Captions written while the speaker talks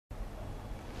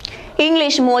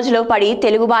English మోజులో పడి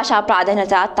తెలుగు భాష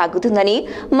ప్రాధాన్యత తగ్గుతుందని,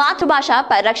 మాతృభాష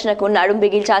పరిరక్షణకు నడుం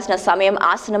బిగించాల్సిన సమయం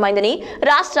ఆసన్నమైందని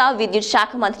రాష్ట్ర విద్యుత్ శాఖ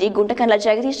మంత్రి గుంటకండ్ల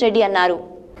జగదీష్ రెడ్డి అన్నారు.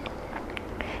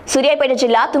 సూర్యాపేట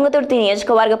జిల్లా తుంగతుర్తి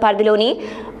నియోజకవర్గ పరిధిలోని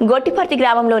గొట్టిపర్తి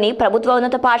గ్రామంలోని ప్రభుత్వ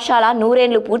ఉన్నత పాఠశాల 100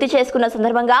 ఏళ్లు పూర్తి చేసుకున్న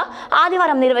సందర్భంగా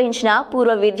ఆదివారం నిర్వహించిన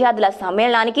పూర్వ విద్యార్థుల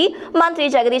సమ్మేళనానికి మంత్రి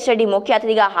జగదీష్ రెడ్డి ముఖ్య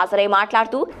అతిథిగా హాజరై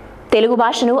మాట్లాడుతూ తెలుగు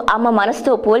భాషను అమ్మ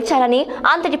మనసుతో పోల్చాలని,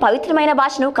 అంతటి పవిత్రమైన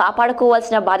భాషను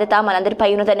కాపాడుకోవాల్సిన బాధ్యత మనందరిపై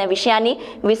ఉన్నదన్న విషయాన్ని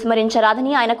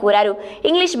విస్మరించరాదని ఆయన కోరారు.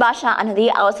 ఇంగ్లీష్ భాష అన్నది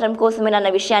అవసరం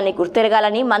కోసమేనన్న విషయాన్ని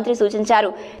గుర్తెరగాలని మంత్రి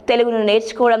సూచించారు. తెలుగును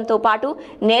నేర్చుకోవడంతో పాటు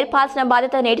నేర్పాల్సిన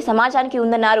బాధ్యత నేటి సమాజానికి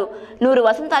ఉందన్నారు. 100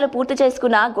 వసంతాలు పూర్తి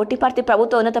చేసుకున్న గొట్టిపర్తి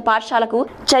ప్రభుత్వ ఉన్నత పాఠశాలకు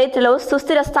చరిత్రలో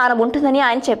సుస్థిర స్థానం ఉంటుందని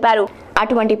ఆయన చెప్పారు.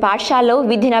 అటువంటి పాఠశాలలో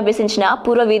విద్యను అభ్యసించిన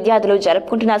పూర్వ విద్యార్థులు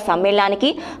జరుపుకుంటున్న సమ్మేళనానికి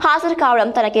హాజరు కావడం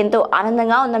తనకెంతో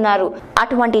ఆనందంగా ఉందన్నారు.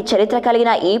 అటువంటి చరిత్ర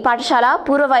కలిగిన ఈ పాఠశాల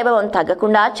పూర్వ వైభవం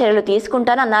తగ్గకుండా చర్యలు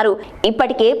తీసుకుంటానన్నారు.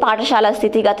 ఇప్పటికే పాఠశాల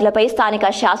స్థితిగతులపై స్థానిక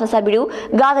శాసనసభ్యుడు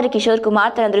గాదరి కిషోర్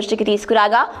కుమార్ తన దృష్టికి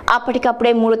తీసుకురాగా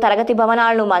అప్పటికప్పుడే 3 తరగతి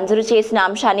భవనాలను మంజూరు చేసిన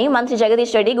అంశాన్ని మంత్రి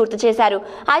జగదీష్ రెడ్డి గుర్తు చేశారు.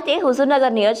 అయితే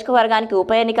హుజూర్నగర్ నియోజకవర్గానికి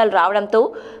ఉప ఎన్నికలు రావడంతో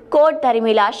కోట్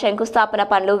తరిమిలా శంకుస్థాపన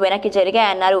పనులు వెనక్కి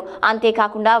జరిగాయన్నారు.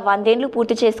 అంతేకాకుండా 100 ఏళ్లు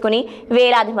పూర్తి చేసుకుని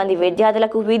వేలాది మంది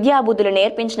విద్యార్థులకు విద్యాబుద్ధులు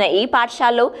నేర్పించిన ఈ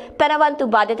పాఠశాలలో తన వంతు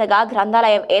బాధ్యతగా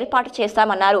గ్రంథాలయం ఏర్పాటు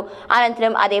చేస్తామన్నారు.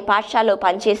 అనంతరం అదే పాఠశాలలో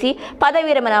పనిచేసి పదవి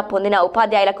విరమణ పొందిన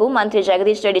ఉపాధ్యాయులకు మంత్రి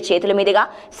జగదీష్ రెడ్డి చేతుల మీదుగా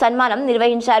సన్మానం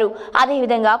నిర్వహించారు.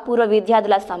 అదేవిధంగా పూర్వ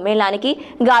విద్యార్థుల సమ్మేళనానికి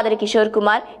గాదరి కిషోర్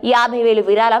కుమార్ 50,000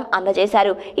 విరాళం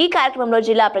అందజేశారు. ఈ కార్యక్రమంలో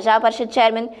జిల్లా ప్రజాపరిషత్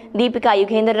చైర్మన్ దీపికా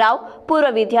యుగేందర్ రావు,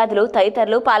 పూర్వ విద్యార్థులు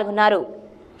తదితరులు పాల్గొన్నారు.